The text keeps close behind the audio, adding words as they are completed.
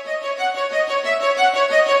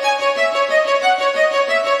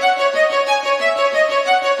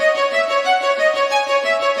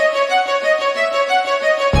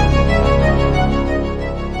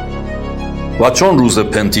و چون روز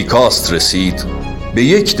پنطیکاست رسید، به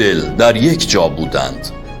یک دل در یک جا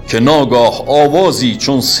بودند که ناگاه آوازی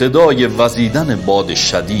چون صدای وزیدن باد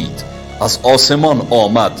شدید از آسمان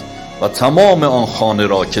آمد و تمام آن خانه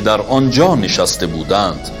را که در آنجا نشسته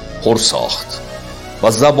بودند پر ساخت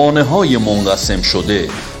و زبانه‌های منقسم شده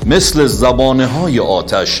مثل زبانه‌های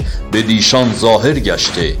آتش به دیشان ظاهر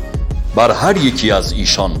گشته بر هر یکی از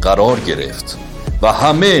ایشان قرار گرفت و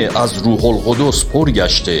همه از روح القدس پر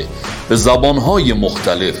گشته به زبانهای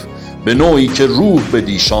مختلف به نوعی که روح به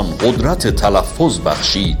دیشان قدرت تلفظ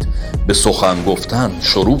بخشید به سخن گفتن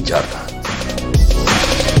شروع کردند.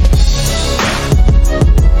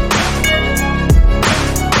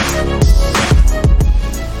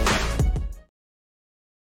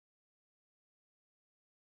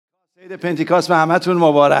 عید پنطیکاست به همتون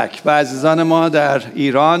مبارک. به عزیزان ما در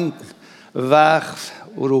ایران و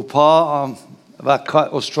اروپا و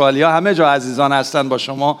استرالیا، همه جا عزیزان هستن با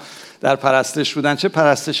شما در پرستش بودن. چه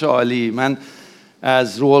پرستش عالی. من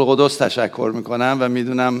از روح القدس تشکر میکنم و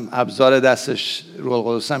میدونم ابزار دستش روح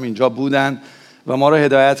القدس هم اینجا بودن و ما رو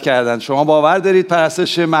هدایت کردن. شما باور دارید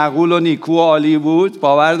پرستش معقول و نیکو و عالی بود؟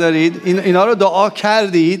 باور دارید؟ اینا رو دعا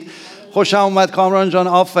کردید؟ خوشم اومد کامران جان،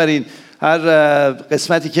 آفرین. هر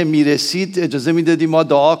قسمتی که میرسید اجازه میدادیم ما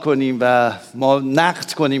دعا کنیم و ما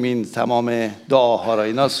نقد کنیم این تمام دعاها را.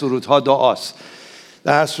 اینا سرودها دعاست.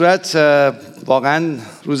 در هر صورت واقعا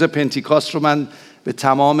روز پنطیکاست رو من به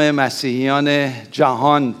تمام مسیحیان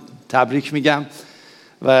جهان تبریک میگم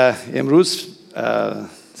و امروز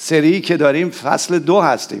سری که داریم فصل 2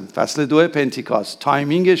 هستیم، فصل 2 پنطیکاست.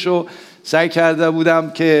 تایمینگش رو سعی کرده بودم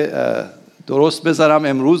که درست بذارم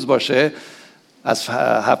امروز باشه. از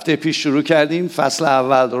هفته پیش شروع کردیم فصل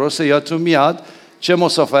اول، درسته؟ یادتون میاد چه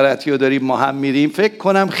مسافرتی رو داریم ما هم میریم؟ فکر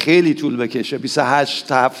کنم خیلی طول بکشه.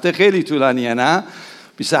 28 هفته خیلی طولانیه، نه؟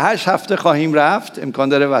 28 هفته خواهیم رفت. امکان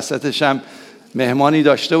داره وسطش هم مهمانی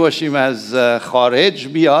داشته باشیم از خارج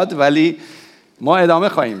بیاد، ولی ما ادامه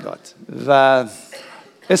خواهیم داد. و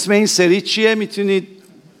اسم این سری چیه؟ میتونید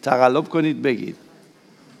تقلب کنید بگید.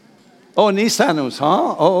 او نیست هنوز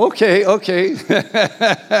ها؟ اوکی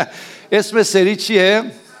اسم سری چیه؟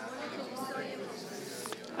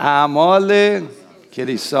 اعمال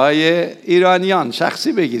کلیسای ایرانیان.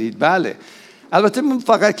 شخصی بگیرید. بله، البته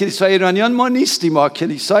فقط کلیسای ایرانیان ما نیستیم، ما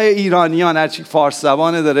کلیسای ایرانیان هرچی فارس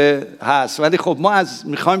زبانه داره هست، ولی خب ما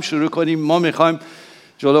میخوایم شروع کنیم. ما میخوایم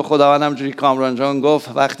جلو خداوند، همونجوری کامران جان گفت،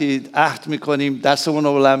 وقتی عهد میکنیم دستمون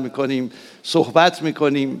رو بلند میکنیم صحبت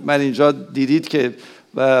میکنیم. من اینجا دیدید که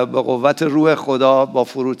با قوت روح خدا با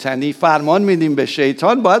فروتنی فرمان میدیم به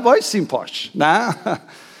شیطان باید وایسیم پاش، نه؟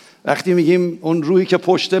 وقتی میگیم اون روحی که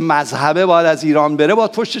پشت مذهبه باید از ایران بره،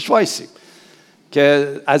 باید پشتش وایسیم که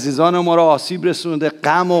عزیزان ما رو آسیب رسونده،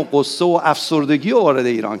 غم و غصه و افسردگی رو وارد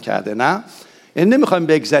ایران کرده، نه؟ این نمیخوایم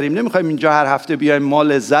بگذریم، نمیخوایم اینجا هر هفته بیایم ما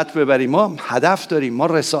لذت ببریم. ما هدف داریم، ما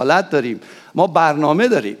رسالت داریم، ما برنامه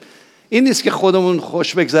داریم. این نیست که خودمون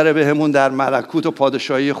خوش بگذره بهمون در ملکوت و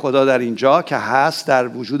پادشاهی خدا در اینجا که هست، در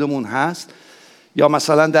وجودمون هست، یا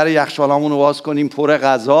مثلا در یخچالامون رو باز کنیم پر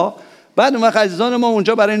غذا، بعد اون وقت عزیزان ما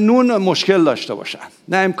اونجا برای نون مشکل داشته باشن.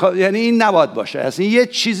 نه، یعنی این نباید باشه. اصلا یه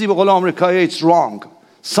چیزی به قول آمریکایی it's wrong,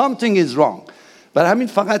 something is wrong. برای همین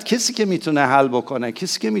فقط کسی که میتونه حل بکنه،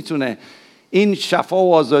 کسی که میتونه این شفا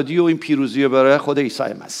و آزادی و این پیروزی رو برای خود عیسی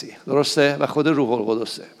مسیح، درسته؟ و خود روح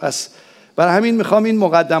القدسه. پس برای همین میخوام این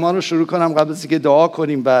مقدمه رو شروع کنم قبل از اینکه دعا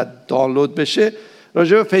کنیم و دانلود بشه.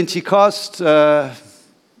 راجع به پنطیکاست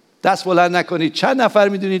دست بلند نکنید. چند نفر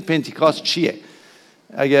میدونید پنطیکاست چیه؟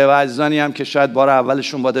 اگه عزیزانی هم که شاید بار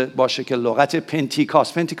اولشون باشه که لغت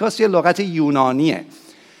پنطیکاست یه لغت یونانیه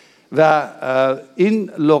و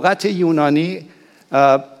این لغت یونانی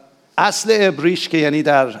اصل عبریش که یعنی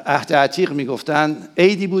در عهد عتیق میگفتن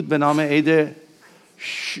عیدی بود به نام عید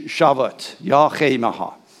شاوت یا خیمه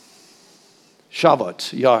ها. شاوت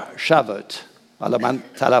یا شاوت، حالا من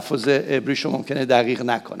تلفظ عبریشو ممکنه دقیق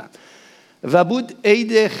نکنم، و بود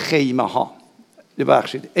عید خیمه ها.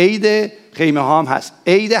 ببخشید، عید خیمه ها هم هست،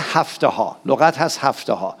 عید هفته ها، لغت هست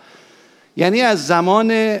هفته ها، یعنی از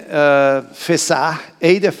زمان فسح،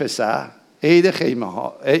 عید فسح، عید خیمه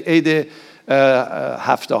ها، عید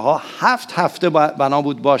هفته ها، 7 هفته بنا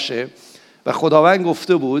بود باشه و خداوند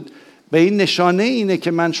گفته بود به این نشانه اینه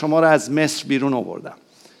که من شما رو از مصر بیرون آوردم.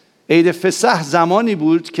 عید فسح زمانی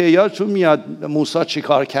بود که یادتون میاد موسی چی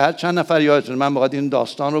کار کرد؟ چند نفر یادتون؟ من باید این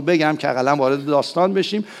داستان رو بگم که اقلا وارد داستان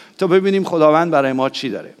بشیم تا ببینیم خداوند برای ما چی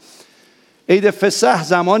داره. عید فسح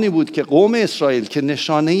زمانی بود که قوم اسرائیل که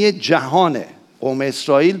نشانه جهانه، قوم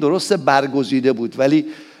اسرائیل درست برگزیده بود ولی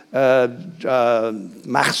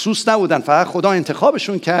مخصوص نبودن، فقط خدا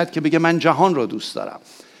انتخابشون کرد که بگه من جهان رو دوست دارم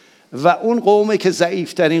و اون قومی که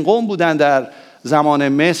ضعیفترین قوم بودن در زمان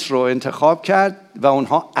مصر رو انتخاب کرد و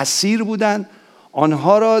اونها اسیر بودن.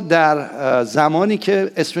 آنها را در زمانی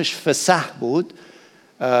که اسمش فسح بود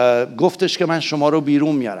گفتش که من شما رو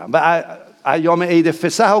بیرون میارم و ایام عید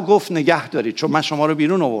فسح رو گفت نگه دارید چون من شما رو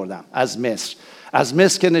بیرون آوردم از مصر. از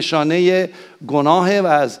مصر که نشانه گناهه و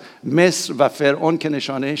از مصر و فرعون که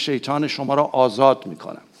نشانه شیطان شما را آزاد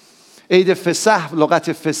میکنم. عید فسح،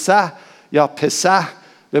 لغت فسح یا پسح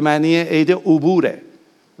به معنی عید عبوره.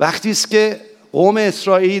 وقتی است که قوم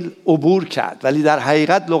اسرائیل عبور کرد، ولی در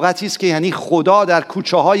حقیقت لغتی است که یعنی خدا در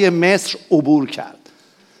کوچه های مصر عبور کرد.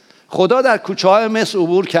 خدا در کوچه های مصر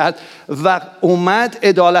عبور کرد و اومد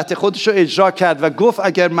عدالت خودش رو اجرا کرد و گفت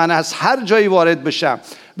اگر من از هر جایی وارد بشم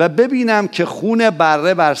و ببینم که خون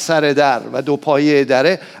بره بر سر در و دو پایه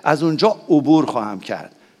دره، از اونجا عبور خواهم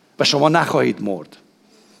کرد و شما نخواهید مرد.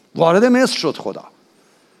 وارد مصر شد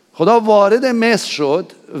خدا وارد مصر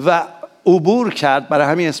شد و عبور کرد. برای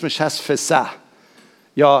همین اسمش هست فسح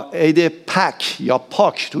یا عید پک یا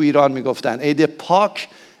پاک تو ایران میگفتن. عید پاک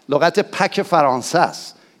لغت پک فرانسه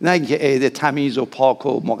است، نه اینکه عید تمیز و پاک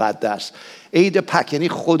و مقدس. عید پک یعنی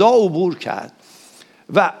خدا عبور کرد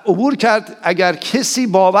و عبور کرد. اگر کسی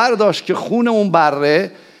باور داشت که خون اون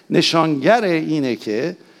بره نشانگر اینه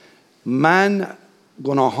که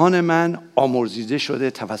گناهان من آمرزیده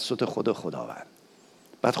شده توسط خداوند.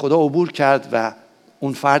 بعد خدا عبور کرد و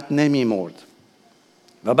اون فرد نمی مرد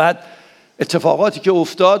و بعد اتفاقاتی که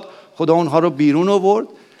افتاد خدا اونها رو بیرون آورد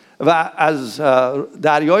و از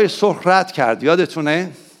دریای سرخ رد کرد.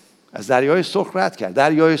 یادتونه؟ از دریای سرخ رد کرد.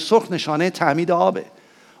 دریای سرخ نشانه تعمید آبه.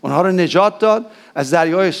 اونها رو نجات داد، از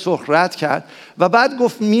دریای سرخ رد کرد و بعد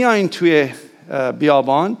گفت میاین توی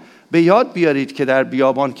بیابان، به یاد بیارید که در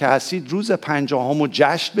بیابان که هستید روز 50 رو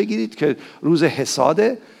جشن بگیرید که روز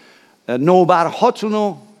حصاده. نوبرهاتون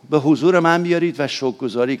رو به حضور من بیارید و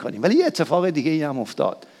شکرگزاری کنید. ولی یه اتفاق دیگه ای هم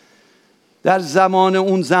افتاد. در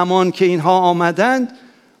اون زمان که اینها آمدند،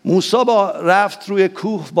 موسی رفت روی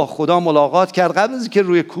کوه با خدا ملاقات کرد. قبل از اینکه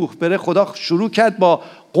روی کوه بره خدا شروع کرد با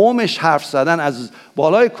قومش حرف زدن. از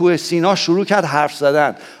بالای کوه سینا شروع کرد حرف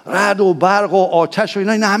زدن. رعد و برق و آتش و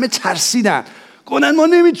اینا همه ترسیدن. گفتن ما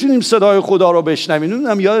نمیتونیم صدای خدا رو بشنویم.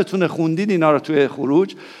 اونم یادتونه خوندید اینا رو توی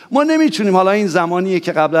خروج. ما نمیتونیم، حالا این زمانیه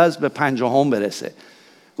که قبل از به 50 برسه.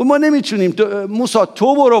 ما نمیتونیم. موسی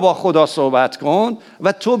تو برو با خدا صحبت کن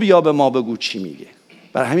و تو بیا به ما بگو چی میگه.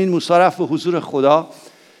 برای همین موسی رفت به حضور خدا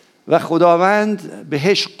و خداوند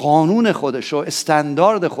بهش قانون خودشو،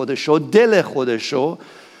 استاندارد خودشو، دل خودشو،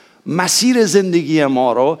 مسیر زندگی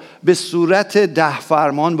ما رو به صورت 10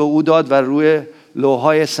 فرمان به او داد و روی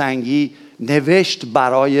لوح‌های سنگی نوشت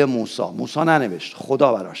برای موسی. موسی ننوشت،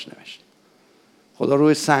 خدا براش نوشت. خدا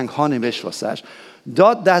روی سنگ ها نوشت واسش،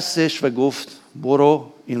 داد دستش و گفت برو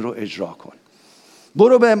این رو اجرا کن.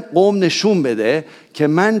 برو به قوم نشون بده که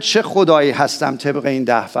من چه خدایی هستم طبق این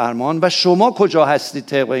 10 فرمان و شما کجا هستید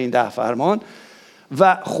طبق این 10 فرمان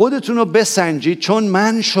و خودتون رو بسنجید، چون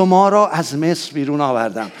من شما را از مصر بیرون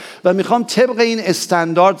آوردم و میخوام طبق این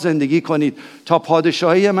استاندارد زندگی کنید تا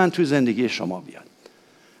پادشاهی من توی زندگی شما بیاد.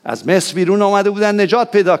 از مصر بیرون آمده بودن،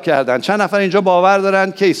 نجات پیدا کردن. چند نفر اینجا باور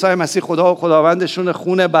دارن که عیسی مسیح خدا و خداوندشون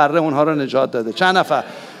خون بره اونها رو نجات داده؟ چند نفر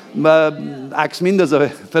عکس میندازه؟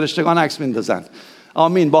 فرشتگان عکس میندازن.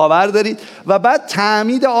 آمین. باور دارید؟ و بعد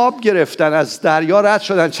تعمید آب گرفتن، از دریا رد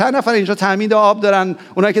شدن. چند نفر اینجا تعمید آب دارن؟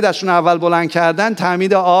 اونایی که دستشون اول بلند کردن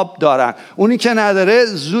تعمید آب دارن. اونی که نداره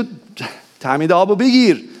زود تعمید آبو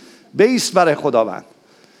بگیر، بیست برای خداوند،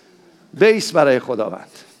 بیست برای خداوند،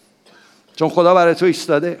 چون خدا برای تو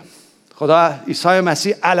ایستاده. خدا عیسی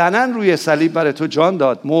مسیح علنا روی صلیب برای تو جان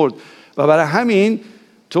داد، مرد و برای همین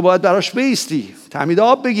تو باید براش بیستی، تعمید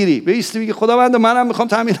آب بگیری، بیستی میگه خداوند منم میخوام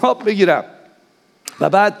تعمید آب بگیرم. و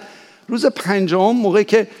بعد روز 5 موقعی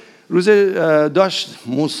که روز داشت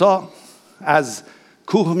موسی از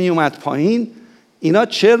کوه می اومد پایین، اینا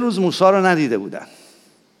 40 روز موسی رو ندیده بودن.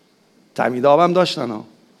 تعمید آب هم داشتن ها.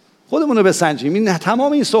 خودمونو بسنجیم. این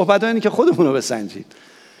تمام این صحبت اینه که خودمونو بسنجید.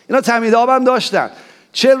 اینا تعمید آب هم داشتن.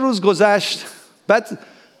 40 روز گذشت، بعد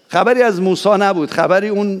خبری از موسی نبود، خبری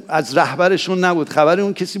اون از رهبرشون نبود، خبری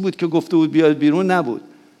اون کسی بود که گفته بود بیاد بیرون نبود.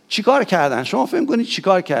 چیکار کردن؟ شما فهم کنید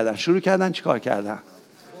چیکار کردن؟ شروع کردن چیکار کردن؟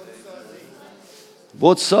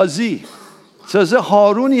 بتسازی. تازه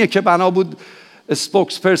هارونیه که بنا بود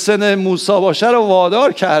اسپوکس پرسن موسی باشه رو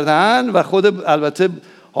وادار کردن و خود البته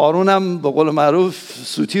هارون هم به قول معروف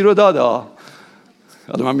سوتی رو داده.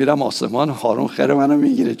 حالا من میرم آسمان، هارون خیر منو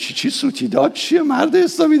میگیره. چی سوتی داد؟ چیه مرد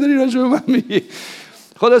اسلامی داری راجع به من میگی؟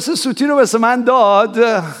 خلاصه سوتی رو واسه من داد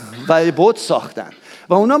و بت ساختن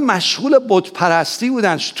و اونا مشغول بت پرستی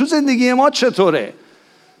بودن. تو زندگی ما چطوره؟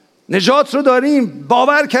 نجات رو داریم،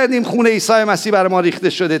 باور کردیم خون عیسی مسیح برای ما ریخته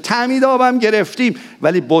شده، تعمید آبم گرفتیم،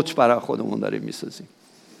 ولی بت برای خودمون داریم میسازیم.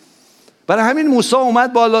 برای همین موسی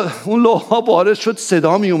اومد بالا اون لوح‌ها وارد شد،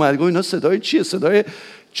 صدا می اومد، گفت اینا صدای چیه؟ صدای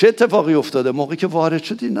چه اتفاقی افتاده؟ موقعی که وارد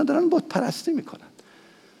شد اینا دارن بت پرستی میکنن.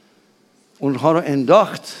 اونها رو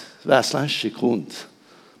انداخت و اصلا شکوند،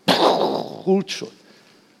 خورد شد.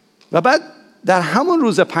 و بعد در همون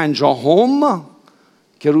روز 50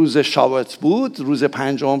 که روز شابت بود، روز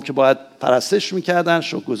 50 که باید پرستش میکردن،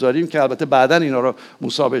 شکرگزاری میکردن، البته بعدا اینا رو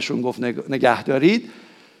موسی بهشون گفت نگه دارید.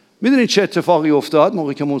 میدونید چه اتفاقی افتاد؟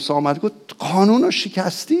 موقعی که موسی آمد گفت قانون رو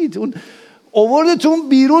شکستید، اون آوردتون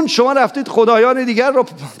بیرون، شما رفتید خدایان دیگر رو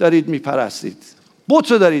دارید میپرستید،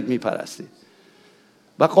 بت رو دارید میپرستید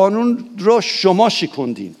و قانون رو شما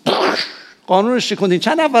شکوندین. قانون رو شکوندین.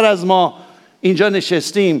 چند نفر از ما اینجا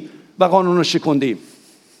نشستیم و قانون رو شکوندیم؟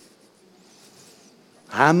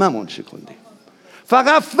 هممون شکوندیم.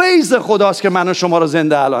 فقط فیض خداست که من و شما رو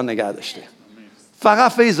زنده الان نگه داشته.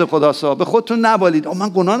 فقط فیض خداست. به خودتون نبالید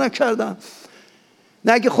من گناه نکردم.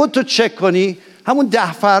 نه، اگه خودتو چک کنی، همون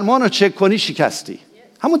 10 فرمان رو چک کنی، شکستی.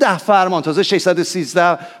 همون 10 فرمان، تازه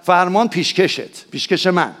 613 فرمان پیشکش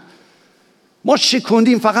من. ما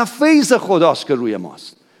شکوندیم، فقط فیض خداست که روی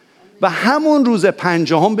ماست. و همون روز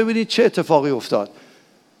 50 ببینید چه اتفاقی افتاد.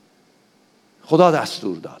 خدا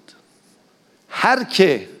دستور داد هر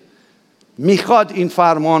که میخواد این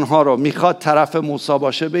فرمان ها رو، میخواد طرف موسی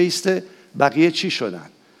باشه بیسته. بقیه چی شدن؟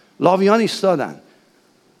 لاویان ایستادن.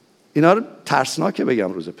 اینا رو ترسناکه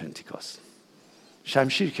بگم، روز پنطیکاست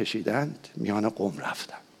شمشیر کشیدند، میان قوم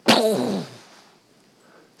رفتن.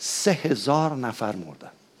 3000 نفر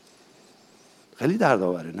مردن. خیلی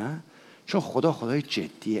دردآوره نه؟ چون خدا خدای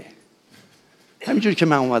جدیه. همینجوری که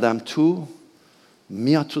من اومدم تو،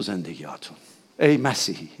 میاد تو زندگیاتون. ای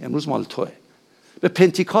مسیحی، امروز مال توه. به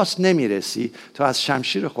پنطیکاست نمیرسی تا از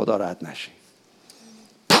شمشیر خدا رد نشی.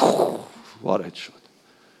 وارد شد.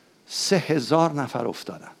 3000 نفر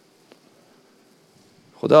افتادن.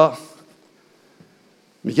 خدا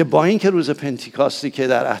میگه با این که روز پنطیکاستی که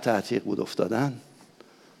در عهد عتیق بود افتادن،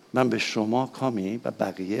 من به شما کامی و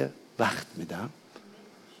بقیه وقت میدم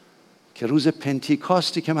که روز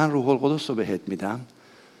پنطیکاستی که من روح القدس رو بهت میدم،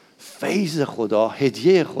 فیض خدا،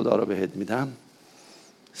 هدیه خدا رو بهت میدم،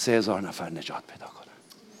 3000 نفر نجات پیدا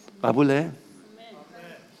کنن. قبوله؟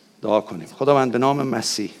 دعا کنیم. خداوند به نام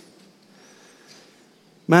مسیح،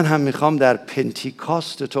 من هم میخوام در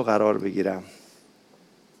پنطیکاست تو قرار بگیرم.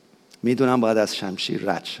 میدونم باید از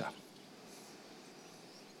شمشیر رد شم.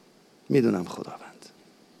 میدونم خداوند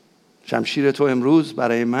شمشیر تو امروز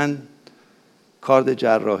برای من کارد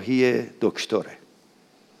جراحی دکتره.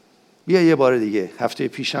 بیا یه بار دیگه، هفته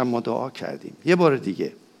پیشم ما دعا کردیم، یه بار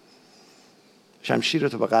دیگه شمشیر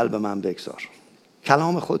تو به قلب من بگذار.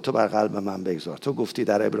 کلام خود تو بر قلب من بگذار. تو گفتی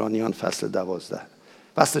در ایرانیان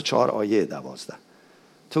فصل 4 آیه 12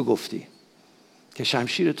 تو گفتی که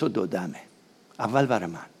شمشیر تو 2 دمه. اول برای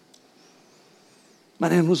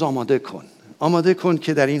من امروز آماده کن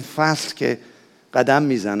که در این فصل که قدم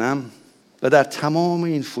میزنم و در تمام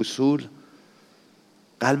این فصول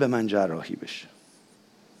قلب من جراحی بشه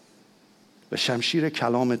و شمشیر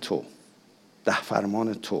کلام تو، 10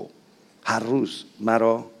 فرمان تو هر روز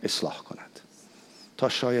مرا اصلاح کند تا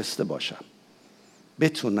شایسته باشم،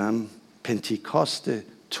 بتونم پنطیکاست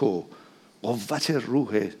تو، قوت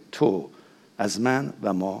روح تو از من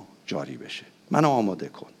و ما جاری بشه. منو آماده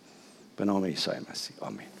کن به نام عیسی مسیح.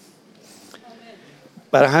 آمین.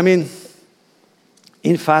 برای همین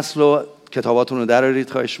این فصل رو کتاباتون رو درارید،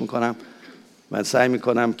 خواهش میکنم. من سعی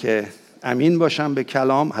میکنم که امین باشم به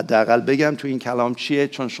کلام، حداقل بگم تو این کلام چیه،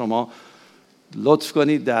 چون شما لطف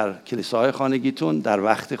کنید در کلیسای خانگیتون، در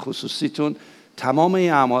وقت خصوصیتون تمام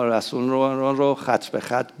این اعمال رسول رو خط به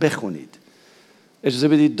خط بخونید. اجازه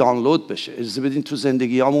بدید دانلود بشه، اجازه بدید تو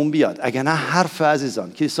زندگیامون بیاد. اگر نه حرف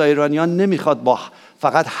عزیزان، کلیسای ایرانیان نمیخواد با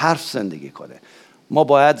فقط حرف زندگی کنه. ما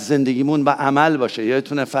باید زندگیمون با عمل باشه.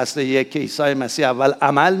 یادتونه فصل 1 که عیسی مسیح اول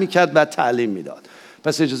عمل میکرد بعد تعلیم میداد.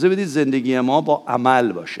 پس اجازه بدید زندگی ما با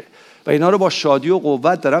عمل باشه و اینا رو با شادی و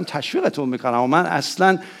قوت دارم تشویقتون میکنم. و من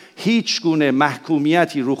اصلا هیچ گونه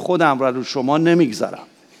محکومیتی رو خودم و رو شما نمیگذارم،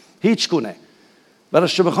 هیچ گونه.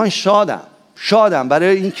 براش بخواین شادم،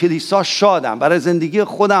 برای این کلیسا شادم، برای زندگی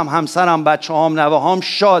خودم، همسرم، بچه‌هام، نوه‌هام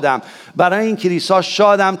شادم، برای این کلیسا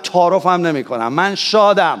شادم، تعارفم نمی‌کنم، من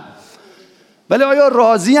شادم. ولی آیا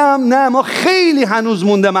راضیم؟ نه، ما خیلی هنوز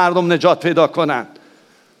مونده مردم نجات پیدا کنن.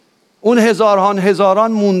 اون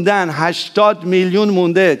هزاران موندن، 80 میلیون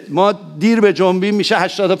مونده. ما دیر به جنبیم میشه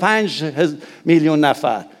 85 میلیون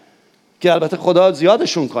نفر که البته خدا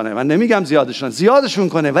زیادشون کنه، من نمیگم زیادشون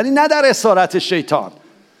کنه، ولی نه در اسارت شیطان،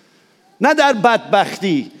 نه در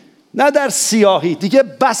بدبختی، نه در سیاهی. دیگه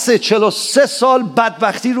بس 43 سال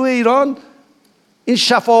بدبختی روی ایران. این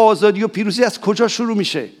شفا و آزادی و پیروزی از کجا شروع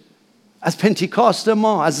میشه؟ از پنطیکاست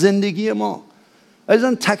ما، از زندگی ما.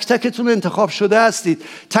 عزیزان تک تکتون انتخاب شده هستید.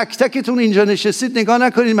 تک تکتون اینجا نشستید. نگاه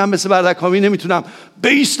نکنید من مثل بردکامی نمیتونم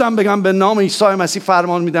بیستم بگم به نام عیسی مسیح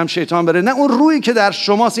فرمان میدم شیطان بره. نه، اون روحی که در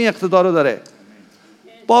شماست این اقتدار رو داره.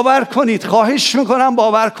 باور کنید، خواهش میکنم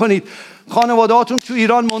باور کنید. خانواده‌هاتون تو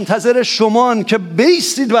ایران منتظر شمان که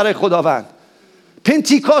بیستید برای خداوند.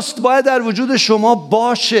 پنطیکاست باید در وجود شما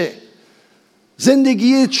باشه.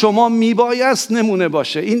 زندگی شما میبایست نمونه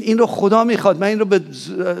باشه. این رو خدا میخواد. من این رو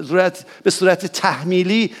به صورت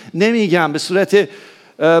تحمیلی نمیگم، به صورت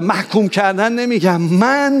محکوم کردن نمیگم.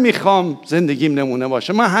 من میخوام زندگیم نمونه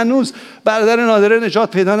باشه. من هنوز برادر نادره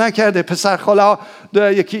نجات پیدا نکرده،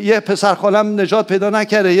 یه پسر خالم نجات پیدا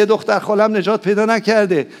نکرده، یه دختر خالم نجات پیدا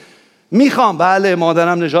نکرده. میخوام. بله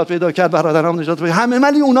مادرم نجات پیدا کرد، برادرم نجات پیدا کرد، همه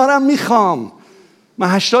ولی اونا رو هم میخوام. من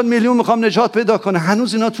 80 میلیون میخوام نجات پیدا کنه.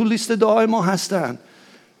 هنوز اینا تو لیست دعای ما هستن.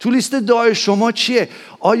 تو لیست دعای شما چیه؟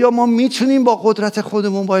 آیا ما میتونیم با قدرت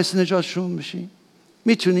خودمون باعث نجاتشون بشیم؟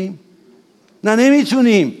 میتونیم؟ نه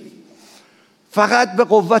نمیتونیم. فقط به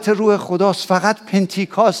قوت روح خداست. فقط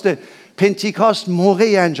پنطیکاست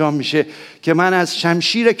موقعی انجام میشه که من از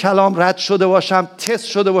شمشیر کلام رد شده باشم، تست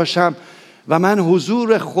شده باشم و من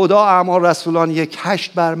حضور خدا اعمال رسولان 1:8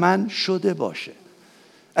 بر من شده باشه.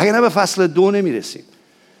 اگر نه به فصل 2 نمیرسیم.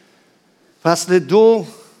 فصل 2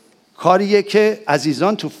 کاریه که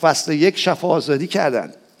عزیزان تو فصل 1 شفا آزادی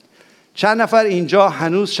کردن. چند نفر اینجا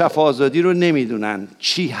هنوز شفا آزادی رو نمیدونن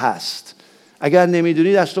چی هست؟ اگر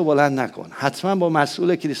نمیدونی دست رو بلند نکن. حتما با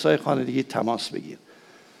مسئول کلیسای خانگی تماس بگیر.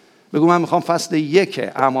 بگو من میخوام فصل 1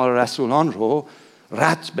 اعمال رسولان رو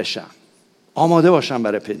رد بشم، آماده باشم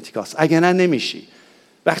برای پنطیکاست. اگر نه نمیشی.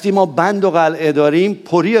 وقتی ما بند و قلعه داریم،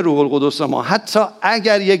 پری روح القدس ما، حتی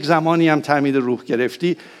اگر یک زمانی هم تعمید روح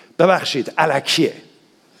گرفتی، ببخشید الکیه،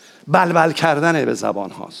 بلبل کردن به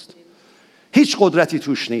زبان هاست، هیچ قدرتی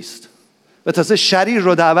توش نیست. و تازه شریر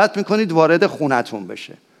رو دعوت میکنید وارد خونتون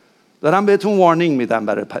بشه. دارم بهتون وارنینگ میدم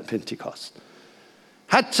برای پنطیکاست.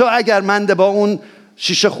 حتی اگر من با اون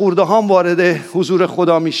شیشه خورده هام وارد حضور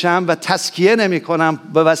خدا میشم و تزکیه نمی کنم،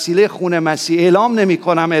 به وسیله خون مسیح اعلام نمی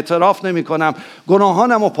کنم، اعتراف نمی کنم،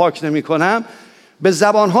 گناهانم رو پاک نمی کنم، به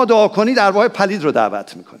زبانها دعا کنید، ارواح پلید رو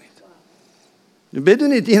دعوت میکنید.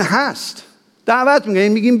 بدونید این هست. دعوت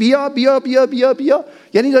میکنید، میگیم بیا بیا بیا بیا بیا،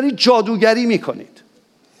 یعنی دارید جادوگری میکنید.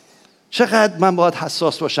 چقدر من باید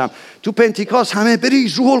حساس باشم. تو پنطیکاست همه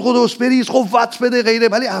بریز روح القدس، بریز قوت بده غیره،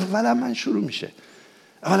 ولی اولا من شروع میشه.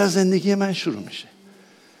 اول از زندگی من شروع میشه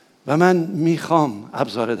و من میخوام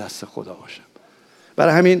ابزار دست خدا باشم.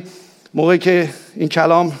 برای همین موقعی که این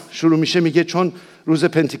کلام شروع میشه میگه چون روز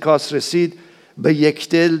پنطیکاست رسید به یک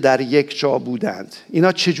دل در یک جا بودند.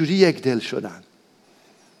 اینا چجوری یک دل شدن؟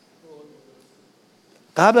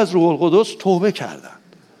 قبل از روح القدس توبه کردن،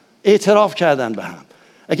 اعتراف کردن به هم.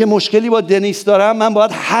 اگه مشکلی با دنیس دارم من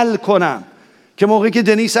باید حل کنم که موقعی که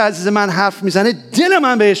دنیس عزیز من حرف میزنه دل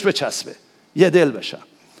من بهش بچسبه، یه دل بشم.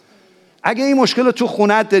 اگه این مشکل رو تو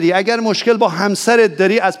خونت داری، اگر مشکل با همسرت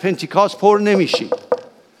داری، از پنطیکاست پر نمیشی.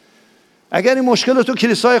 اگر این مشکل رو تو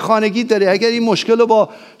کلیسای خانگی داری، اگر این مشکل رو با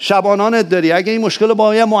شبانانت داری، اگر این مشکل رو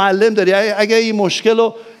با یه معلم داری، اگر این مشکل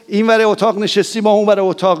رو این ور اتاق نشستی با اون ور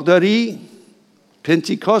اتاق داری،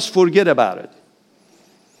 پنطیکاست فرگره برد.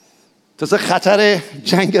 تازه خطر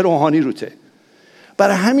جنگ روحانی روته.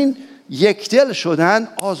 برای همین یک دل شدن،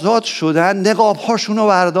 آزاد شدن، نقاب‌هاشون رو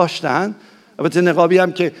برداشتن. البته نقابی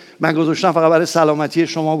هم که من گذاشتم فقط برای سلامتی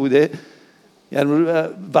شما بوده، یعنی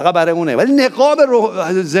فقط برای اونه، ولی نقاب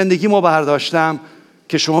زندگی ما برداشتم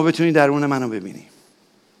که شما بتونید درون منو ببینی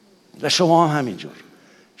و شما هم همینجور.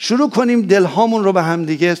 شروع کنیم دلهامون رو به هم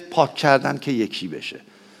دیگه پاک کردن که یکی بشه.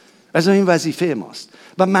 از این وظیفه ماست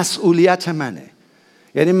و مسئولیت منه.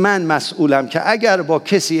 یعنی من مسئولم که اگر با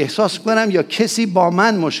کسی احساس کنم یا کسی با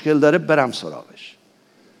من مشکل داره برم سراغش.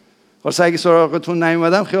 واسه اگه سراغتون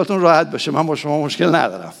نیومدم خیالتون راحت باشه، من با شما مشکل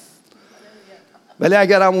ندارم. ولی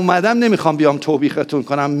اگرم اومدم نمیخوام بیام توبیختون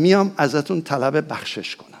کنم، میام ازتون طلب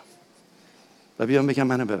بخشش کنم و بیام بگم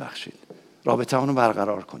منو ببخشید، رابطه اونو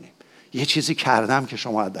برقرار کنیم. یه چیزی کردم که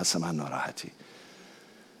شما از دست من ناراحتی.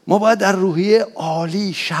 ما باید در روحیه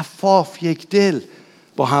عالی، شفاف، یک دل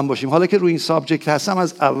با هم باشیم. حالا که روی این سابجکت هستم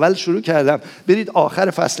از اول شروع کردم، برید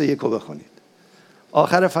آخر فصل 1 رو بخونید.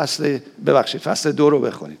 آخر فصل 2 رو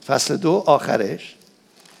بخونید. فصل 2 آخرش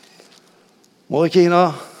موقعی که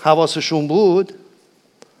اینا حواسشون بود،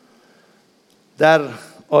 در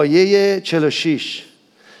آیه 46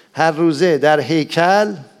 هر روزه در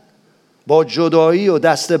هیکل با جدایی و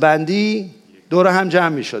دستبندی دور هم جمع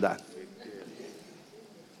می شدن.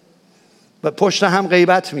 و پشت هم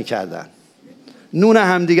غیبت میکردند، نون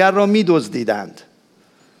همدیگر را میدزدیدند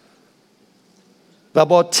و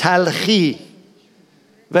با تلخی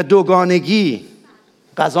و دوگانگی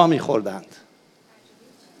غذا میخوردند.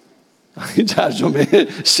 این ترجمه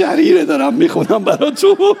شریره دارم میخونم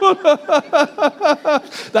براتون.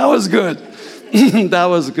 That was good. That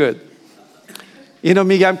was good. اینو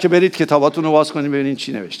میگم که برید کتاباتون رو باز کنید ببینید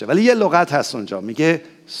چی نوشته. ولی یه لغت هست اونجا میگه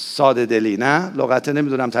ساده دلی. نه لغت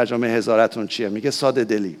نمیدونم ترجمه هزارتون چیه، میگه ساده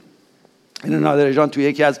دلی. اینو نادر جان توی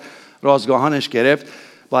یکی از رازگاهانش گرفت.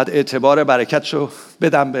 باید اعتبار برکتشو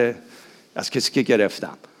بدم به از کسی که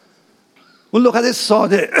گرفتم. اون لغت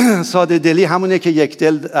ساده دلی همونه که یک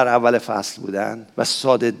دل در اول فصل بودن و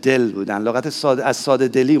ساده دل بودن. لغت ساده از ساده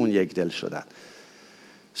دلی اون یک دل شدن.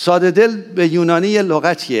 ساده دل به یونانی یه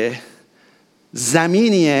لغتیه،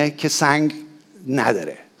 زمینیه که سنگ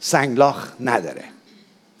نداره، سنگلاخ نداره.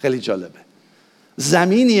 خیلی جالبه.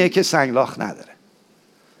 زمینیه که سنگلاخ نداره.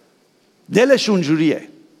 دلش اونجوریه،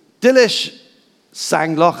 دلش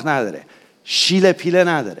سنگلاخ نداره، شیله پیله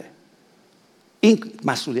نداره. این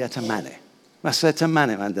مسئولیت منه، مسئولیت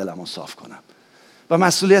منه من دلمو صاف کنم و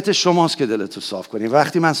مسئولیت شماست که دلتو صاف کنیم.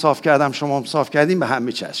 وقتی من صاف کردم شما هم صاف کردیم به هم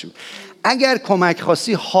میچسبیم. اگر کمک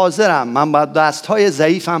خواستی حاضرم، من با دستهای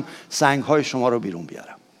ضعیفم سنگهای شما رو بیرون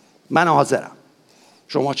بیارم. من حاضرم.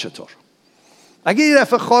 شما چطور؟ اگه یه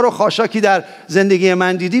دفعه خار و خاشاکی در زندگی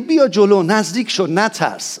من دیدی بیا جلو، نزدیک شو،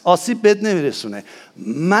 نترس، آسیب بد نمیرسونه.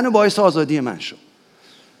 منو باعث آزادی من شو،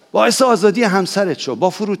 باعث آزادی همسرت شو، با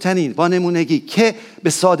فروتنی، با نمونگی که به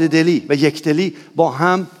ساده دلی و یک دلی با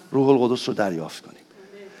هم روح القدس رو دریافت کنیم.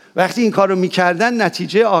 وقتی این کار رو میکردن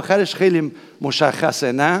نتیجه آخرش خیلی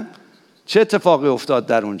مشخصه. نه چه اتفاقی افتاد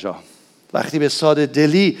در اونجا؟ وقتی به ساده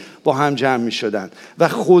دلی با هم جمع می شدن و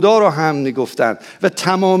خدا رو هم می گفتن و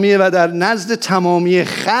تمامی و در نزد تمامی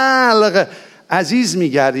خلق عزیز می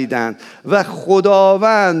گردیدن و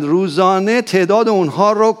خداوند روزانه تعداد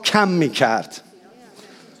اونها رو کم می کرد.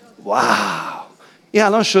 واو، این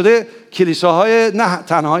الان شده کلیساهای نه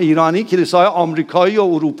تنها ایرانی، کلیساهای آمریکایی و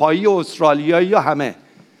اروپایی و استرالیایی و همه.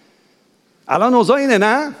 الان اوضاع اینه.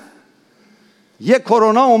 نه یک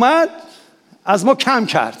کرونا اومد از ما کم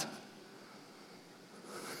کرد.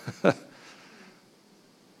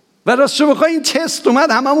 و راست شو بخوای این تست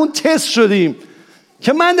اومد هممون تست شدیم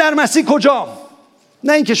که من در مسیح کجام.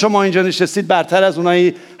 نه اینکه شما اینجا نشستید برتر از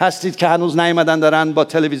اونایی هستید که هنوز نیومدن دارن با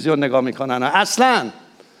تلویزیون نگاه میکنن. اصلا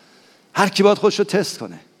هر کی باید خودشو تست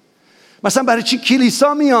کنه. مثلا برای چی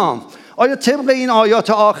کلیسا میام؟ آیا طبق این آیات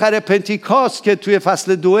آخر پنطیکاست که توی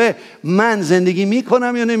فصل 2 من زندگی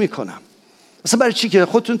میکنم یا نمیکنم؟ اصلا برای چی که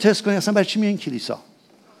خودتون تست کنید؟ اصلا برای چی میایین کلیسا؟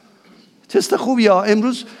 تست خوبیه.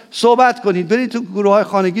 امروز صحبت کنید، برید تو گروه‌های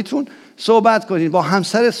خانگیتون صحبت کنید، با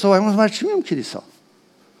همسر صحبت کنید. برای چی میام کلیسا؟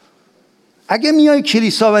 اگه میای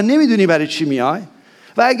کلیسا و نمیدونی برای چی میای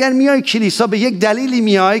و اگر میای کلیسا به یک دلیلی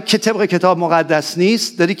میای که طبق کتاب مقدس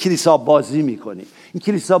نیست، داری کلیسا بازی میکنی. این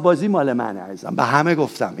کلیسا بازی مال منه عزیزم. به همه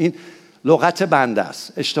گفتم این لغت بنده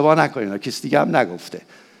است، اشتباه نکنید، کسی دیگه هم نگفته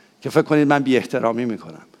که فکر کنید من بی احترامی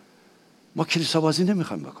میکنم. ما کلیسا بازی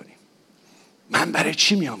نمیخوایم بکنیم. من برای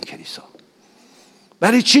چی میام کلیسا؟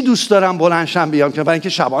 برای چی دوست دارم بلند شم بیام؟ که برای اینکه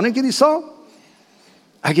شبانه کلیسا؟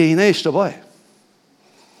 اگه اینه اشتباهه.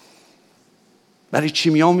 برای چی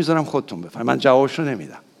میام میذارم خودتون بفرمایید، من جوابشو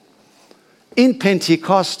نمیدم. این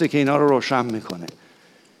پنطیکاسته که اینا رو روشن میکنه.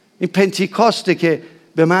 این پنطیکاسته که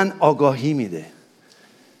به من آگاهی میده.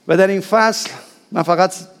 و در این فصل من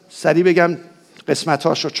فقط سریع بگم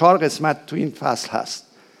قسمتاشو، 4 قسمت تو این فصل هست.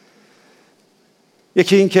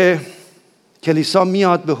 یکی این که کلیسا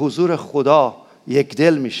میاد به حضور خدا یک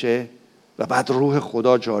دل میشه و بعد روح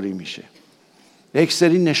خدا جاری میشه. یک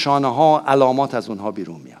سری نشانه ها و علامات از اونها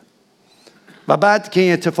بیرون میاد. و بعد که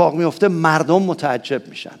این اتفاق میفته مردم متعجب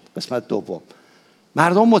میشن. قسمت دوم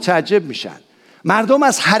مردم متعجب میشن. مردم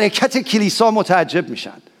از حرکت کلیسا متعجب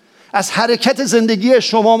میشن، از حرکت زندگی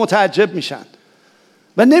شما متعجب میشن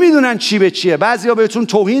و نمیدونن چی به چیه. بعضیا بهتون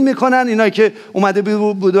توهین میکنن، اینایی که اومده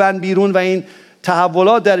بودن بیرون و این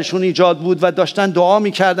تحولات درشون ایجاد بود و داشتن دعا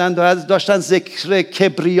میکردن، داشتن ذکر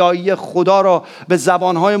کبریایی خدا را به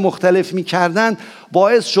زبانهای مختلف میکردن،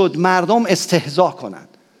 باعث شد مردم استهزا کنن.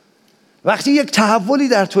 وقتی یک تحولی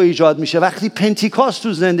در تو ایجاد میشه، وقتی پنطیکاست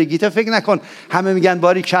تو زندگیت، فکر نکن همه میگن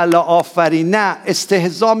باری کلا آفرین. نه،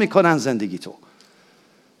 استهزا میکنن زندگی تو.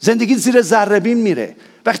 زندگیت زیر ذره‌بین میره.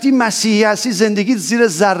 وقتی مسیحی هستی زندگیت زیر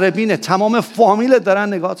ذره‌بینه. تمام فامیلت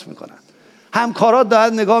دارن نگات میکنن، همکارات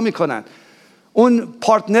دارن نگاه میکنن، اون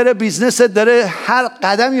پارتنر بیزنست داره هر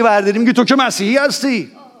قدمی برداری میگه تو که مسیحی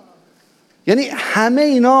هستی. یعنی همه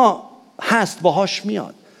اینا هست، باهاش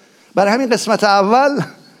میاد. برای همین قسمت اول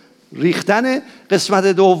ریختن قسمت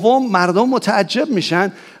دوم مردم متعجب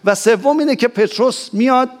میشن و سوم اینه که پتروس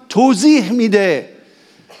میاد توضیح میده،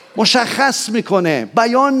 مشخص میکنه،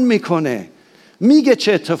 بیان میکنه، میگه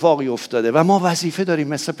چه اتفاقی افتاده و ما وظیفه داریم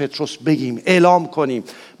مثل پتروس بگیم، اعلام کنیم،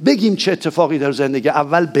 بگیم چه اتفاقی در زندگی.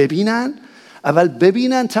 اول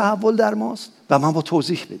ببینن تحول در ماست و ما با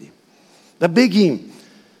توضیح بدیم و بگیم،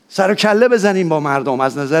 سر و کله بزنیم با مردم،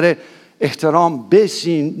 از نظر احترام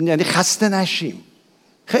بشین، یعنی خسته نشیم.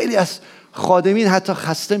 خیلی از خادمین حتی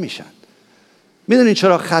خسته میشن. میدونین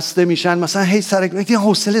چرا خسته میشن؟ مثلا هی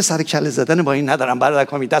حوصله سر کله زدن با این ندارم، برادر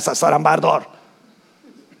کامیل دست از سرم بردار.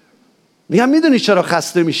 میگم میدونی چرا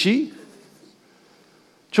خسته میشی؟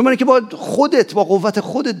 چون برای که با قوت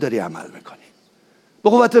خودت داری عمل میکنی.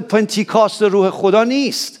 با قوت پنطیکاست روح خدا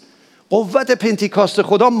نیست. قوت پنطیکاست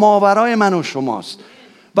خدا ماورای من و شماست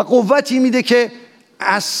و قوتی میده که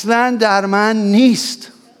اصلا در من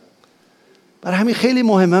نیست. برای همین خیلی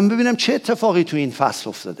مهمه ببینم چه اتفاقی تو این فصل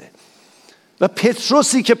افتاده. و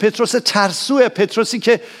پتروسی که پتروس ترسوه، پتروسی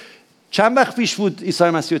که چند وقت پیش بود عیسی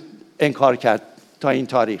مسیح انکار کرد تا این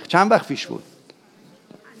تاریخ؟ چند وقت پیش بود؟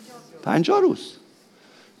 50 روز.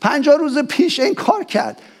 50 روز پیش انکار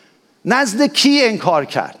کرد. نزد کی انکار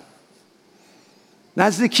کرد؟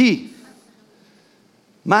 نزد کی؟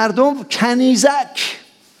 مردم، کنیزک،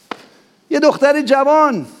 یه دختر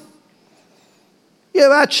جوان، یه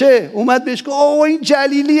بچه اومد بهش گفت اوه این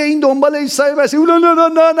جلیلیه، این دنبال عیسی مسیح.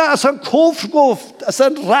 نه اصلا کفر گفت،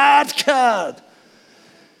 اصلا رد کرد.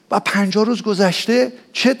 و 50 روز گذشته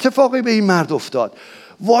چه اتفاقی به این مرد افتاد؟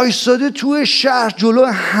 وایستاده توی شهر جلو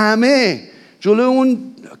همه، جلو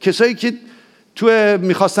اون کسایی که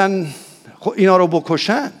میخواستن اینا رو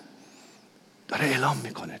بکشن، داره اعلام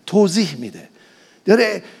میکنه، توضیح میده،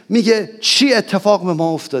 داره میگه چی اتفاق به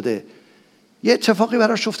ما افتاده. یه اتفاقی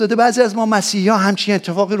براش افتاده. بعضی از ما مسیحی ها همچین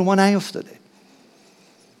اتفاقی رو ما نیفتاده.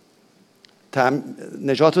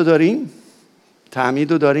 نجات رو داریم،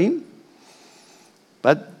 تعمید رو داریم،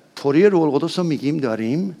 بعد پوری روح القدس رو میگیم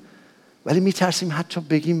داریم، ولی میترسیم حتی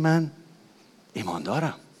بگیم من ایمان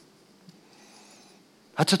دارم.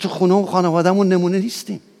 حتی تو خونه و خانوادهمون نمونه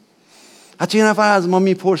نیستیم. حتی یه نفر از ما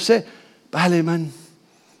میپرسه بله من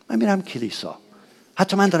میرم کلیسا،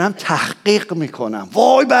 حتی من دارم تحقیق میکنم.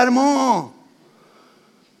 وای بر ما،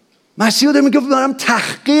 مسیح داره میگه دارم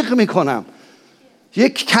تحقیق میکنم.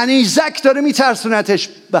 یک کنیزک داره میترسونتش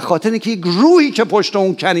به خاطر اینکه یک روحی که پشت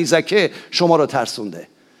اون کنیزکه شما رو ترسونده.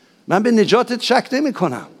 من به نجاتت شک نمی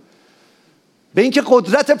کنم، به اینکه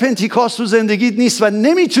قدرت پنطیکاست تو زندگیت نیست و